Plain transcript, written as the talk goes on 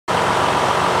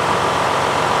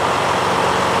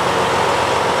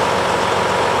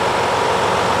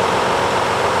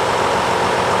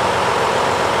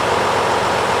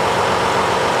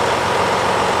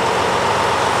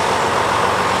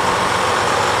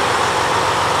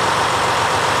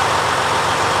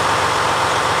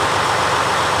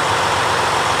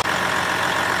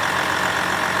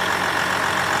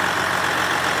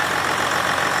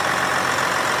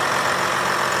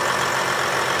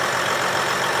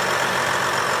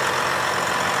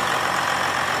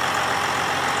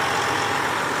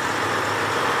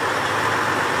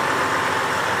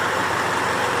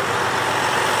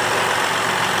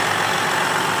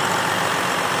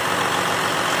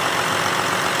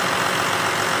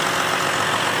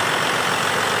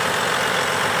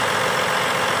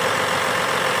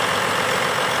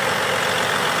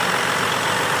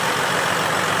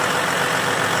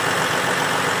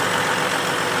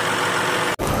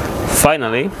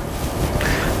Finally,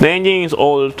 the engine is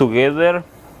all together.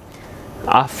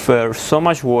 After so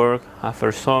much work,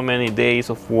 after so many days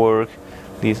of work,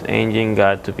 this engine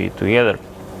got to be together.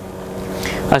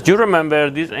 As you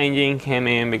remember, this engine came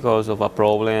in because of a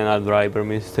problem, a driver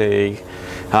mistake,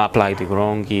 applied the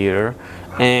wrong gear.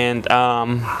 And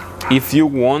if you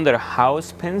wonder how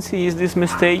expensive is this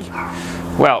mistake,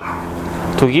 well,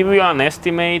 to give you an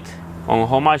estimate on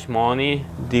how much money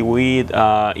did we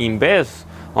invest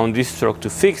on this truck to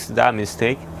fix that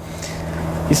mistake,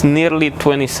 it's nearly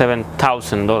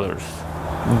 $27,000.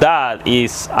 That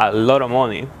is a lot of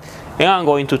money. And I'm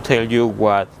going to tell you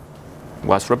what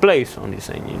was replaced on this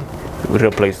engine. We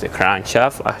replaced the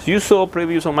crankshaft. As you saw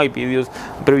previous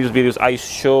videos, I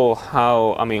show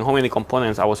how many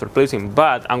components I was replacing,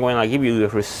 but I'm going to give you the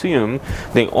resume.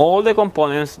 Then all the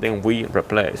components then we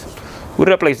replaced. We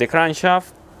replaced the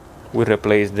crankshaft, we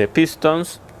replaced the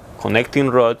pistons, connecting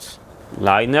rods,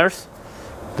 liners,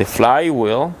 the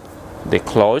flywheel, the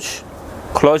clutch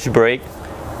brake.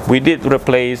 We did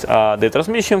replace the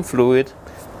transmission fluid,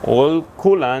 oil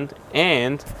coolant,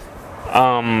 and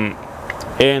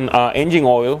engine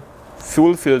oil,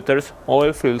 fuel filters,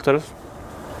 oil filters,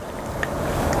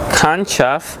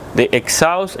 camshaft, the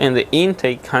exhaust and the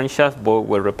intake camshaft both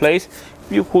were replaced.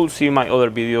 You could see my other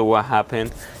video what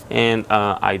happened, and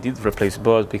I did replace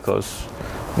both because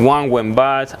one went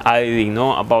bad. I didn't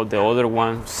know about the other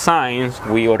one. Since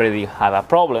we already had a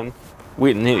problem,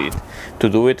 we needed to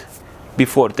do it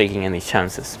before taking any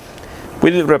chances.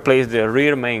 We did replace the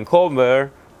rear main cover.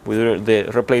 We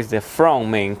replaced the front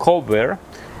main cover.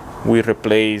 We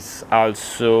replaced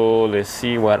also, let's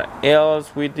see what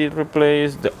else we did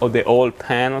replace, the oil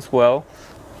pan as well.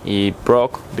 It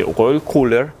broke the oil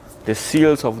cooler, the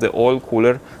seals of the oil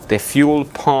cooler, the fuel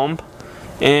pump,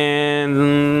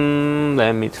 and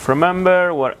let me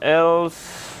remember what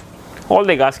else. All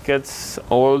the gaskets,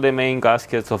 all the main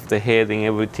gaskets of the head and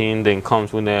everything then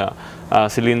comes with a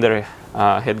cylinder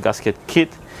head gasket kit.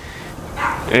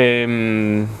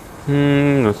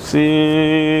 Let's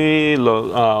see,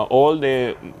 all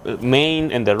the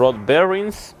main and the rod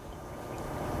bearings.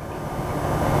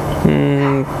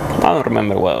 I don't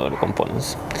remember what other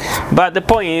components, but the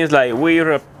point is, like, we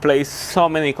replaced so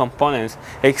many components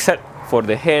except for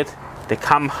the head. The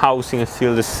cam housing is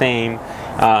still the same,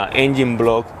 engine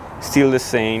block still the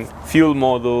same, fuel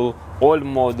module, oil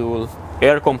module,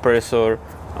 air compressor,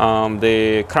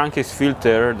 the crankcase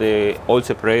filter, the oil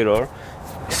separator,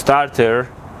 starter,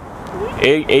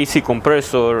 AC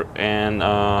compressor, and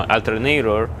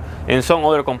alternator, and some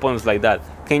other components like that.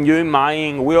 Can you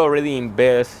imagine? We already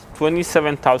invest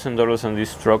 $27,000 on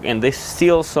this truck, and there's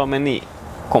still so many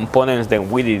components that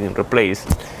we didn't replace.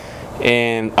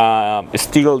 And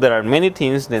still there are many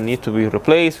things that need to be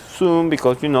replaced soon,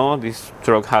 because you know this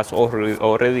truck has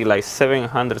already like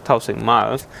 700,000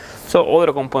 miles, so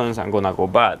other components are gonna go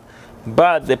bad.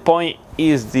 But the point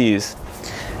is this: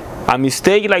 a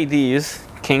mistake like this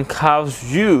can cause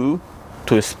you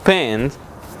to spend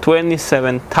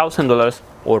 $27,000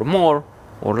 or more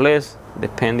or less,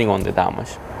 depending on the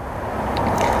damage.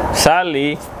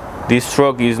 Sadly, this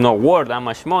truck is not worth that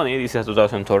much money. This is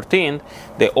 2013.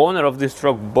 The owner of this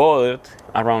truck bought it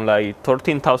around like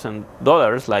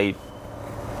 $13,000, like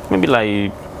maybe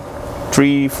like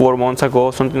 3-4 months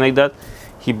ago, something like that.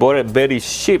 He bought it very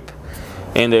cheap,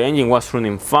 and the engine was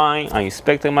running fine. I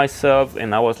inspected myself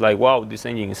and I was like, wow, this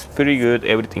engine is pretty good.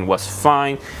 Everything was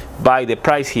fine. By the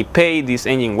price he paid, this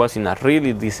engine was in a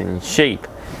really decent shape,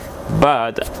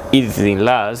 but it didn't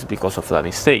last because of that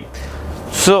mistake.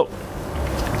 So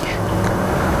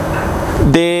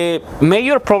the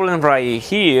major problem right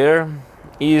here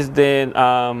is that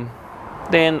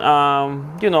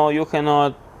you know, you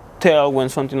cannot tell when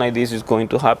something like this is going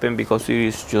to happen because it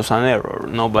is just an error.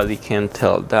 Nobody can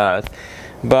tell that.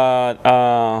 But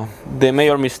the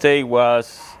major mistake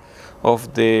was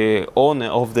of the owner,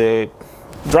 of the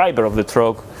driver of the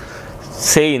truck,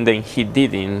 saying that he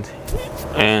didn't,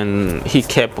 and he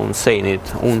kept on saying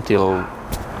it until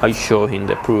I showed him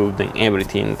the proof and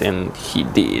everything, and he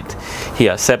did. He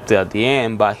accepted at the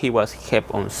end, but he was kept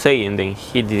on saying that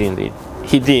he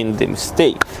didn't the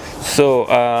mistake. So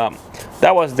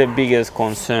that was the biggest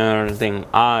concern that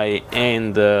I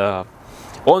and the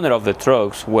owner of the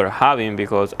trucks were having,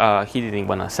 because he didn't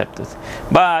want to accept it.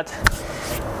 But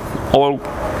all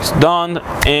is done,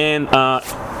 and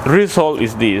result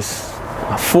is this: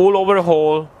 a full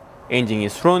overhaul. Engine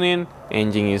is running,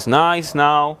 engine is nice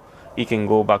now. It can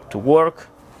go back to work.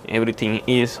 Everything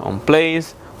is on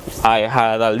place. I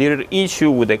had a little issue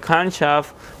with the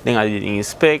camshaft, then I didn't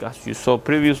inspect, as you saw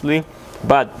previously,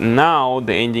 but now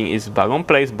the engine is back on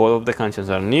place. Both of the camshafts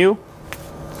are new.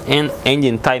 and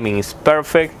engine timing is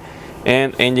perfect,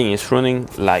 and engine is running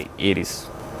like it is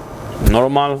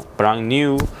normal, brand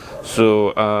new.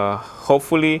 So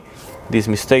hopefully these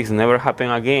mistakes never happen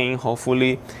again.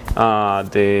 Hopefully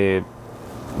the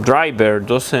driver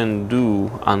doesn't do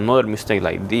another mistake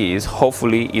like this.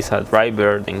 Hopefully it's a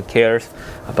driver that cares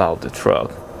about the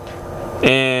truck.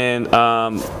 And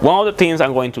one of the things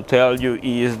I'm going to tell you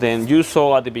is, then you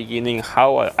saw at the beginning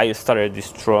how I started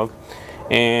this truck,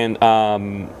 and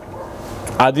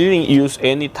I didn't use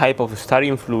any type of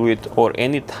starting fluid or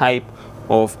any type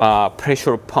of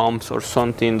pressure pumps or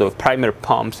something, the primer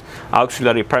pumps,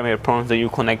 auxiliary primer pumps that you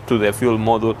connect to the fuel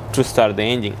module to start the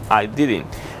engine. I didn't.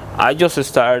 I just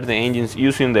started the engines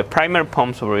using the primer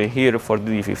pumps over here for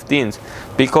DD15s,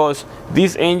 because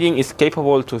this engine is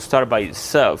capable to start by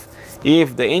itself.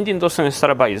 If the engine doesn't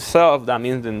start by itself, that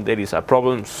means then there is a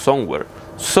problem somewhere.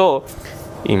 So,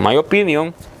 in my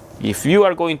opinion, if you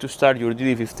are going to start your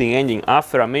DD15 engine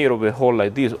after a major overhaul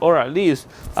like this, or at least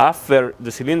after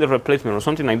the cylinder replacement or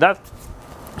something like that,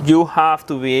 you have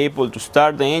to be able to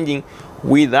start the engine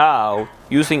without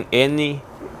using any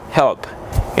help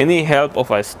of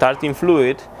a starting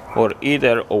fluid or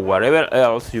either or whatever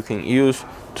else you can use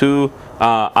to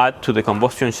add to the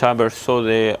combustion chamber, so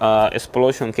the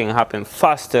explosion can happen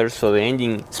faster, so the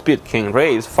engine speed can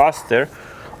raise faster,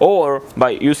 or by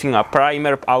using a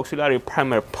auxiliary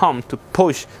primer pump to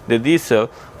push the diesel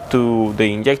to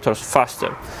the injectors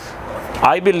faster.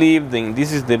 I believe that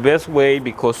this is the best way,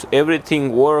 because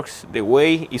everything works the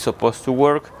way it's supposed to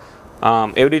work.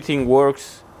 Everything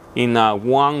works in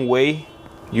one way.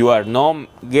 You are not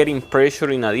getting pressure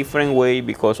in a different way,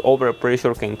 because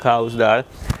overpressure can cause that.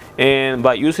 And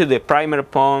by using the primer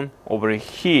pump over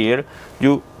here,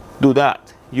 you do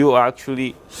that. You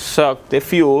actually suck the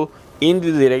fuel in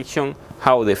the direction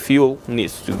how the fuel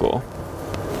needs to go.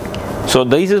 So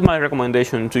this is my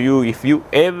recommendation to you. If you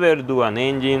ever do an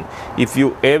engine, if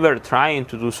you ever trying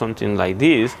to do something like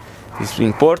this, it's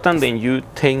important that you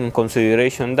take in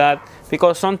consideration that,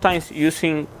 because sometimes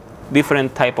using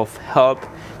different type of help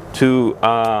to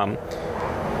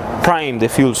prime the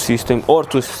fuel system or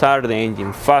to start the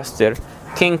engine faster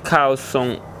can cause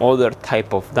some other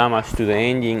type of damage to the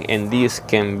engine, and this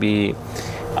can be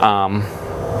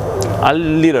a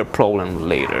little problem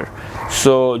later.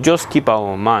 So just keep that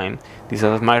in mind. This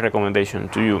is my recommendation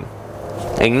to you.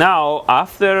 And now,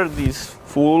 after this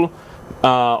full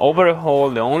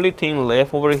overhaul, the only thing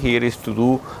left over here is to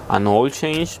do an oil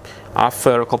change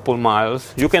after a couple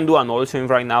miles. You can do an oil change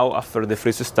right now after the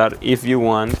freeze start if you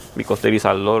want, because there is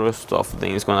a lot of stuff that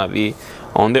is gonna be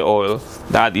on the oil.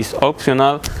 That is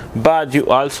optional, but you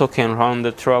also can run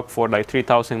the truck for like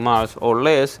 3,000 miles or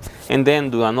less and then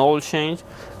do an oil change,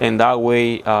 and that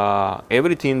way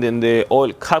everything in the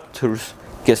oil captures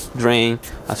gets drained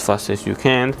as fast as you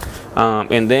can,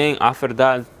 and then after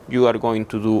that you are going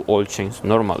to do oil change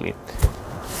normally.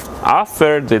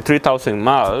 After the 3,000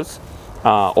 miles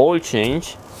oil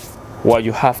change, what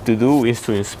you have to do is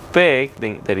to inspect.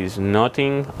 There is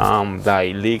nothing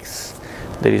that leaks,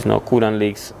 there is no coolant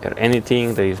leaks or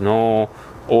anything, there is no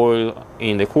oil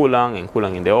in the coolant and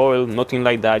coolant in the oil, nothing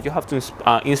like that. You have to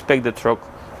inspect the truck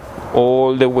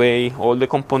all the way, all the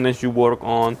components you work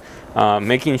on,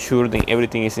 making sure that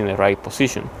everything is in the right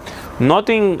position.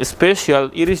 Nothing special,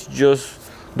 it is just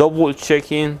double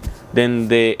checking then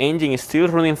the engine is still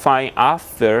running fine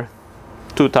after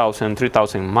 2,000,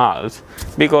 3,000 miles,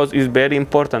 because it's very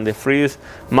important. The first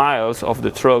miles of the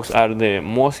trucks are the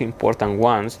most important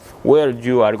ones, where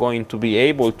you are going to be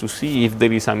able to see if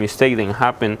there is a mistake that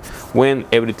happened when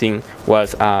everything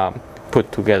was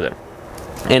put together.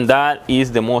 And that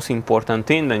is the most important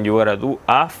thing that you gotta do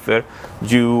after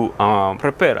you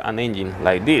prepare an engine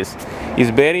like this. It's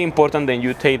very important that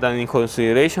you take that in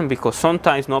consideration, because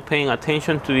sometimes not paying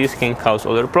attention to this can cause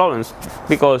other problems.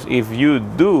 Because if you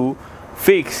do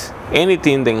fix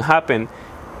anything that happened,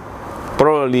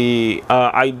 probably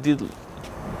I did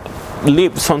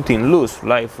leave something loose,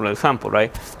 like for example,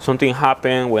 right, something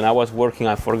happened when I was working,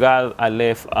 I forgot I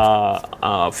left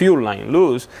a fuel line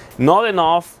loose, not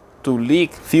enough to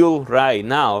leak fuel right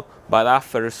now, but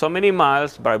after so many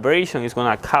miles, vibration is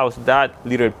gonna cause that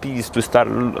little piece to start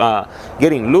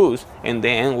getting loose, and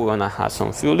then we're gonna have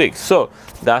some fuel leaks. So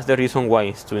that's the reason why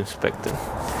it's to inspect it.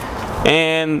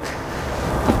 And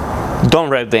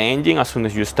don't rev the engine as soon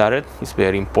as you start it. It's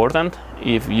very important.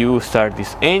 If you start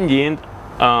this engine,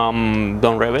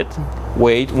 don't rev it.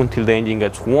 Wait until the engine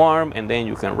gets warm and then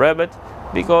you can rev it,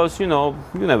 because you know,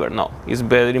 you never know. It's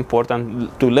very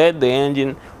important to let the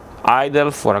engine idle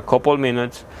for a couple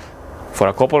minutes, for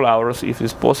a couple hours if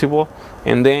it's possible,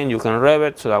 and then you can rev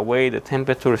it so that way the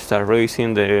temperature starts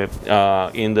raising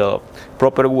in the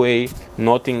proper way.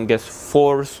 Nothing gets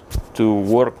forced to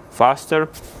work faster.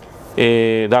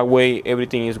 That way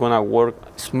everything is gonna work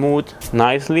smooth,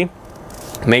 nicely.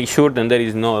 Make sure that there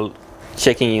is no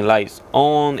checking lights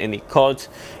on, any cuts,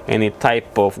 any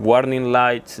type of warning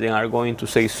lights. They are going to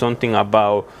say something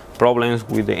about problems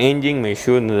with the engine. Make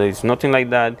sure that there is nothing like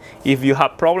that. If you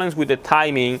have problems with the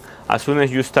timing, as soon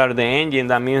as you start the engine,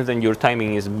 that means that your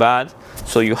timing is bad.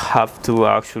 So you have to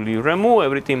actually remove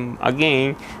everything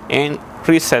again and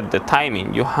reset the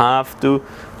timing. You have to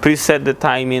preset the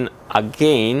timing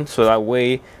again, so that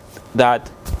way that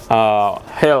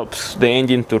helps the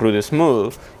engine to run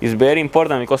smooth. It's very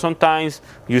important because sometimes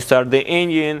you start the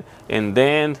engine and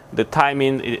then the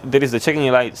timing, there is the checking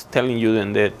lights telling you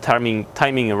then the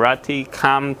timing erratic,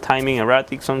 cam timing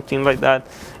erratic, something like that.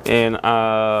 And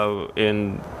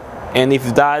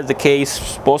if that's the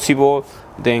case possible,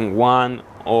 then one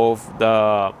of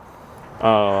the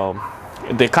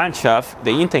crankshaft,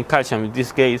 the intake crankshaft in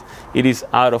this case, it is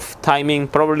out of timing,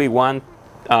 probably 1,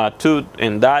 2,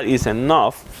 and that is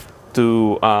enough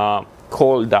to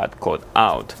call that code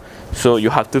out. So you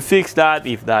have to fix that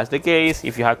if that's the case.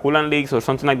 If you have coolant leaks or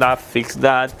something like that, fix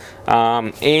that.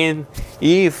 And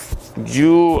if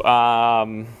you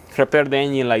repair the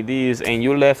engine like this and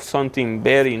you left something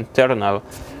very internal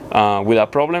with a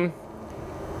problem,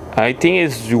 I think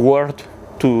it's worth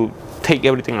to take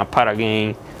everything apart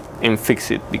again and fix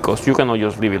it, because you cannot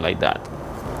just leave it like that.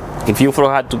 If you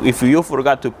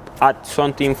forgot to add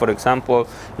something, for example,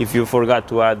 if you forgot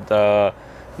to add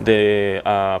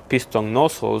the piston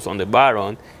nozzles on the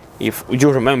bottom, if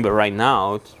you remember right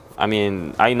now, I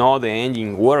mean, I know the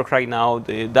engine works right now,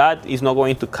 that is not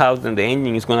going to cause that the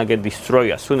engine is going to get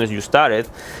destroyed as soon as you start it.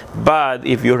 But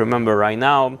if you remember right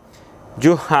now,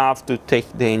 you have to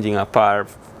take the engine apart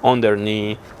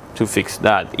underneath to fix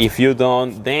that. If you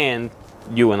don't, then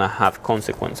you're going to have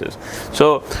consequences.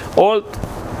 So all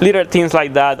little things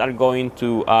like that are going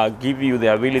to give you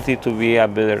the ability to be a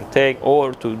better tech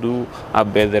or to do a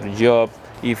better job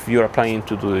if you are planning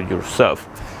to do it yourself.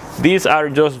 These are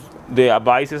just the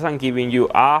advices I'm giving you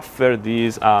after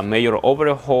this major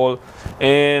overhaul,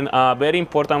 and very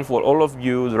important for all of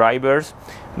you drivers.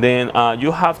 Then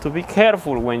you have to be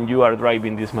careful when you are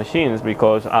driving these machines,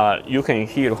 because you can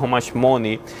hear how much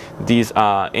money this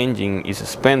engine is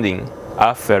spending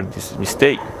after this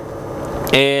mistake.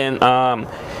 And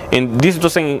this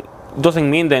doesn't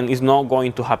mean that it's not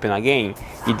going to happen again.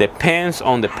 It depends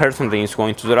on the person that is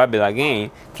going to drive it again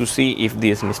to see if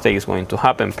this mistake is going to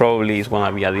happen. Probably it's going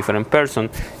to be a different person,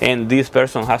 and this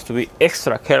person has to be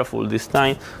extra careful this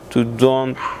time to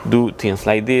don't do things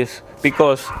like this,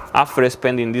 because after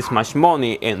spending this much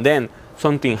money and then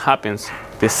something happens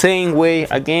the same way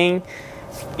again,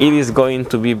 it is going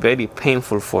to be very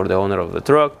painful for the owner of the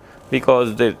truck,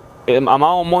 because the amount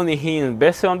of money he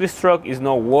invested on this truck is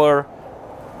not worth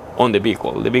on the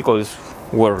vehicle. The vehicle is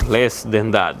worth less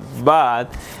than that,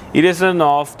 but it is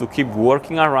enough to keep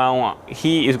working around.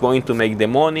 He is going to make the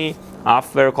money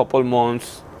after a couple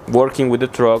months working with the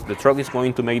truck. The truck is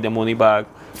going to make the money back,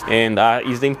 and that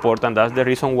is the important. That's the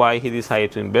reason why he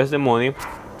decided to invest the money,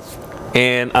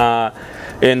 and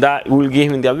that will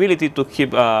give him the ability to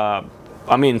keep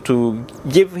to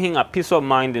give him a peace of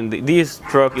mind, and this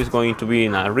truck is going to be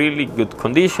in a really good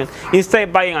condition, instead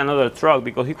of buying another truck,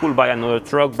 because he could buy another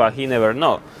truck but he never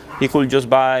know. He could just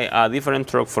buy a different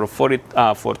truck for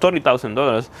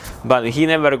 $30,000, but he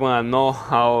never gonna know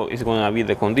how it's gonna be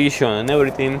the condition and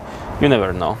everything. You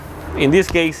never know. In this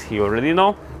case, he already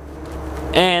know,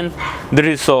 and the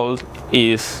result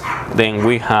is then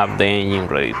we have the engine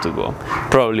ready to go.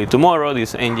 Probably tomorrow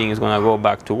this engine is gonna go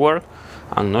back to work.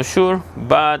 I'm not sure,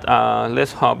 but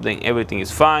let's hope that everything is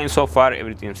fine. So far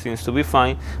everything seems to be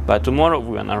fine, but tomorrow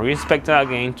we're gonna re-inspect it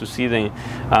again to see then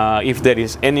if there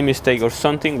is any mistake or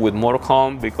something with more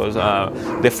calm, because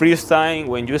the freeze time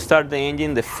when you start the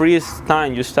engine,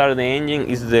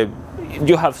 is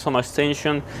you have so much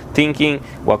tension thinking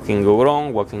what can go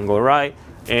wrong, what can go right,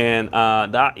 and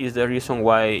that is the reason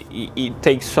why it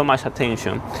takes so much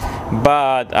attention.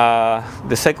 But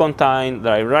the second time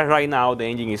that right now the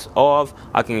engine is off,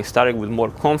 I can start it with more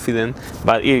confidence,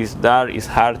 but it's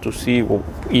hard to see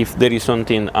if there is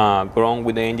something wrong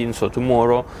with the engine. So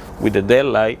tomorrow with the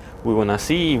daylight we're gonna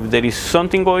see if there is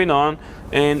something going on,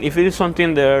 and if it is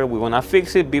something there, we're gonna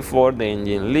fix it before the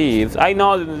engine leaves. I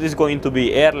know that this is going to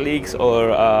be air leaks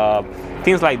or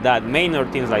things like that, minor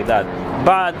things like that,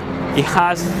 but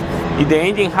the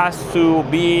engine has to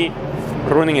be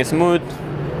running smooth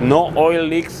no oil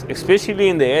leaks, especially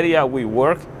in the area we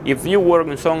work. If you work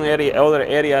in some other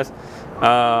areas,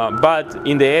 but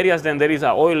in the areas then there is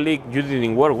an oil leak, you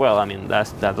didn't work well. I mean,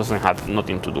 that doesn't have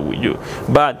nothing to do with you.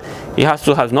 But it has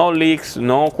to have no leaks,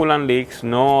 no coolant leaks,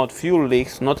 no fuel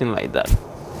leaks, nothing like that.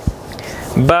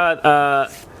 But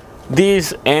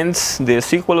this ends the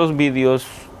sequel videos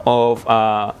of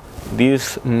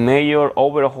this major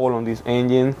overhaul on this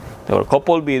engine. There were a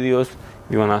couple videos.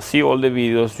 You wanna see all the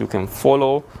videos, you can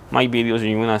follow my videos.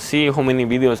 You wanna see how many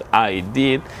videos I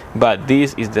did, but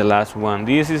this is the last one.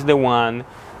 This is the one.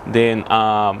 Then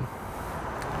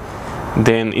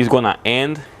it's gonna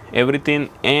end everything,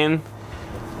 and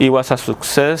it was a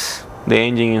success. The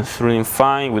engine is running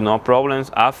fine with no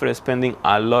problems after spending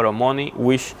a lot of money,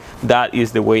 which that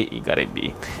is the way it gotta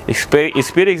be.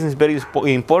 Experience is very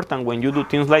important when you do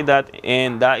things like that,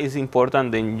 and that is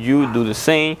important then you do the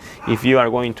same. If you are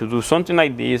going to do something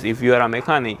like this, if you are a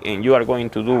mechanic and you are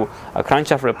going to do a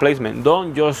crankshaft replacement,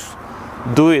 don't just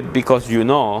do it because you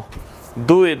know.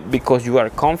 Do it because you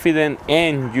are confident,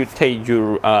 and you take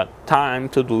your time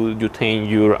to do. You take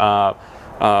your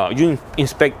you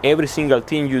inspect every single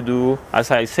thing you do. As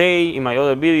I say in my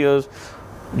other videos,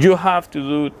 you have to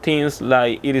do things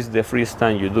like it is the first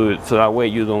time you do it, so that way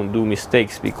you don't do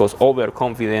mistakes, because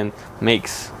overconfidence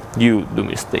makes you do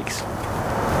mistakes.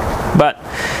 But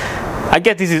I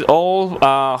guess this is all.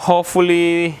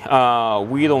 Hopefully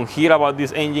we don't hear about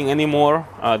this engine anymore.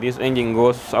 This engine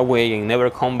goes away and never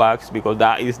comes back, because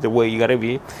that is the way you gotta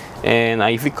be. And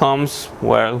if it comes,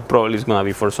 well, probably it's gonna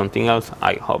be for something else.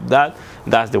 I hope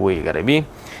that's the way you gotta be.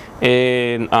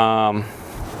 And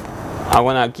I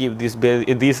wanna give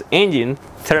this engine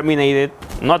terminated,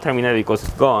 not terminated because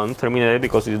it's gone, terminated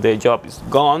because the job is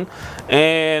gone,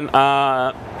 and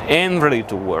ready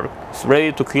to work. It's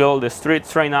ready to kill the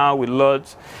streets right now with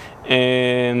loads,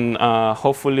 and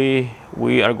hopefully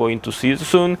we are going to see it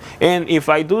soon. And if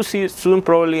I do see it soon,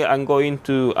 probably I'm going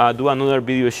to do another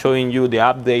video showing you the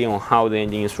update on how the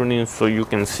engine is running, so you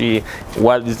can see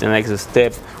what is the next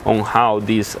step on how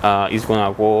this is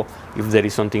gonna go, if there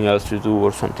is something else to do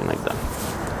or something like that.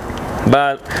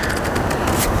 But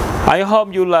I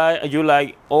hope you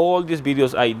like all these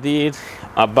videos I did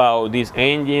about this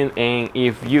engine, and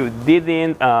if you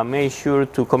didn't, make sure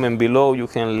to comment below. You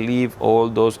can leave all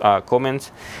those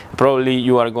comments. Probably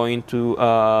you are going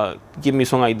to give me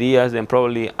some ideas and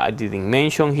probably I didn't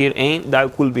mention here, and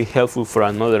that could be helpful for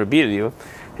another video.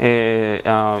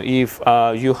 If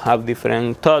you have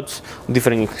different thoughts,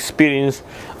 different experience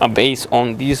based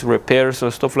on these repairs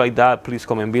or stuff like that, please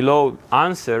comment below.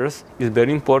 Answers is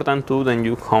very important too. Then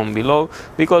you comment below,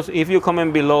 because if you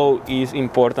comment below is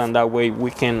important. That way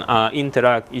we can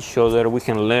interact each other, we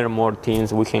can learn more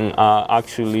things, we can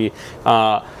actually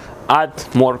add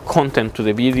more content to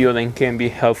the video that can be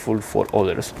helpful for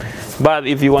others. But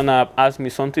if you wanna ask me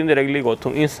something directly, go to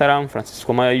Instagram,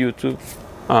 franciscoamaya, YouTube.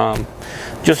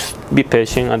 Just be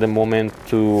patient at the moment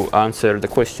to answer the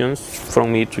questions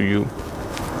from me to you.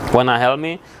 Wanna help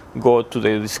me? Go to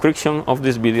the description of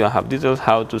this video. I have details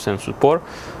how to send support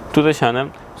to the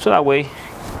channel, so that way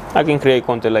I can create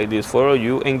content like this for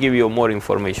you and give you more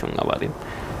information about it.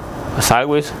 As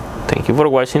always, thank you for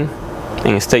watching,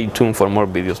 and stay tuned for more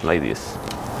videos like this.